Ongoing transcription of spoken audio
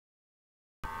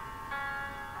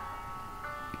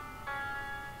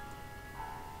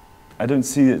I don't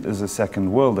see it as a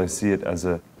second world, I see it as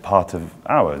a part of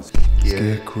ours.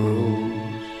 Scarecrows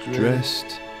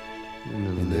dressed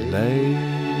in the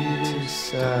latest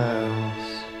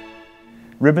styles.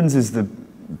 Ribbons is the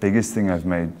biggest thing I've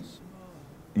made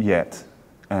yet,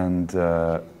 and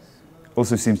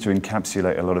also seems to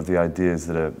encapsulate a lot of the ideas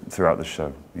that are throughout the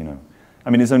show, you know. I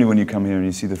mean, it's only when you come here and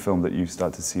you see the film that you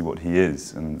start to see what he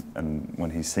is, and when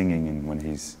he's singing and when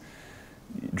he's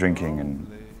drinking and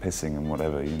pissing and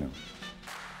whatever, you know.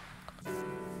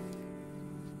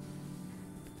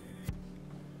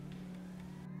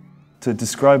 To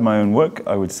describe my own work,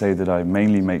 I would say that I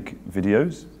mainly make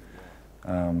videos,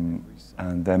 and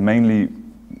they're mainly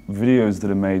videos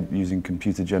that are made using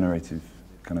computer-generative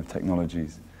kind of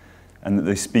technologies, and that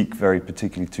they speak very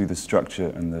particularly to the structure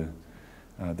and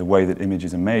the way that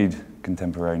images are made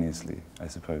contemporaneously, I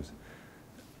suppose.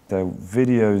 They're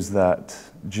videos that,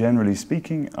 generally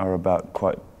speaking, are about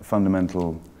quite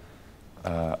fundamental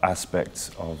aspects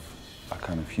of a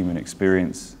kind of human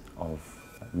experience, of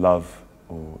love,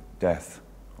 or death,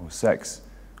 or sex,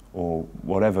 or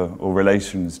whatever, or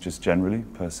relations just generally,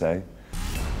 per se.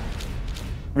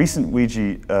 Recent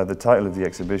Ouija, the title of the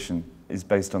exhibition, is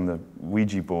based on the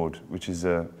Ouija board, which is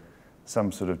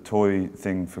some sort of toy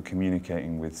thing for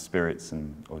communicating with spirits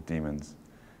or demons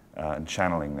and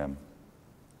channeling them.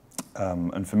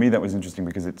 And for me that was interesting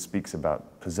because it speaks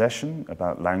about possession,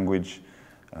 about language,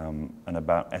 and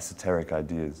about esoteric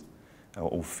ideas,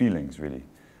 or feelings really,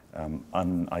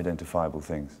 unidentifiable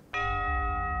things.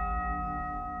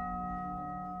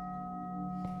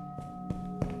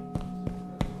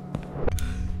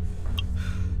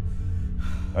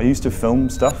 I used to film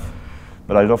stuff,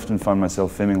 but I'd often find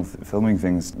myself filming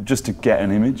things just to get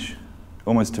an image,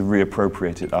 almost to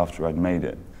reappropriate it after I'd made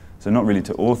it. So not really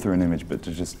to author an image, but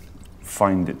to just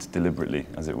find it deliberately,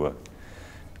 as it were.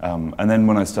 And then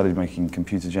when I started making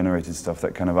computer-generated stuff,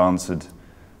 that kind of answered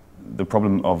the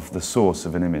problem of the source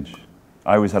of an image.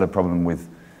 I always had a problem with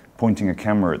pointing a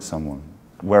camera at someone,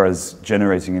 whereas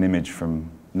generating an image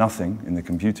from nothing in the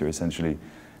computer, essentially,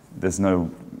 there's no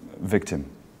victim.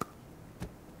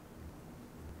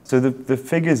 So the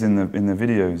figures in the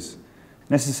videos,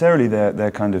 necessarily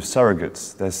they're kind of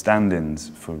surrogates, they're stand-ins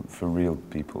for real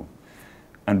people.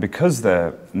 And because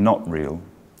they're not real,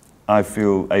 I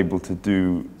feel able to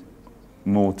do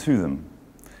more to them,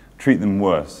 treat them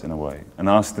worse in a way, and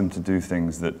ask them to do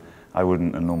things that I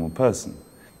wouldn't a normal person.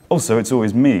 Also, it's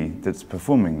always me that's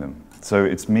performing them. So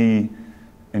it's me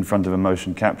in front of a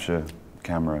motion capture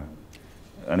camera,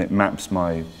 and it maps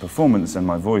my performance and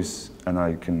my voice, and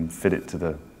I can fit it to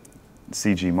the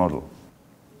CG model.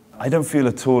 I don't feel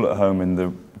at all at home in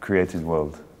the created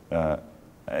world.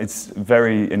 It's a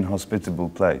very inhospitable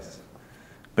place,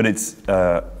 but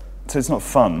so it's not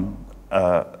fun.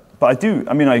 But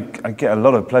I get a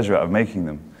lot of pleasure out of making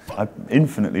them. I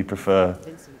infinitely prefer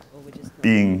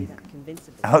being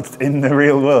out in the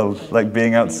real world, like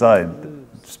being outside,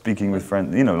 speaking with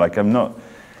friends. You know, like I'm not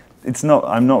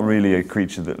really a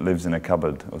creature that lives in a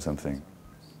cupboard or something.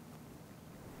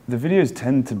 The videos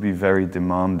tend to be very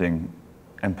demanding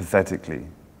empathetically.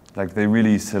 Like they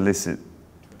really solicit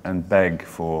and beg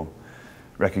for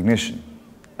recognition.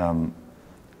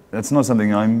 That's not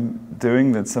something I'm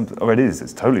doing, or it is,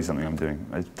 it's totally something I'm doing.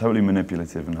 It's totally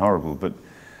manipulative and horrible, but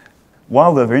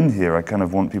while they're in here, I kind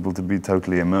of want people to be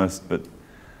totally immersed, but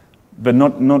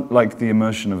not like the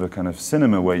immersion of a kind of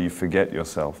cinema where you forget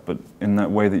yourself, but in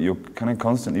that way that you're kind of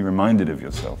constantly reminded of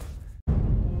yourself.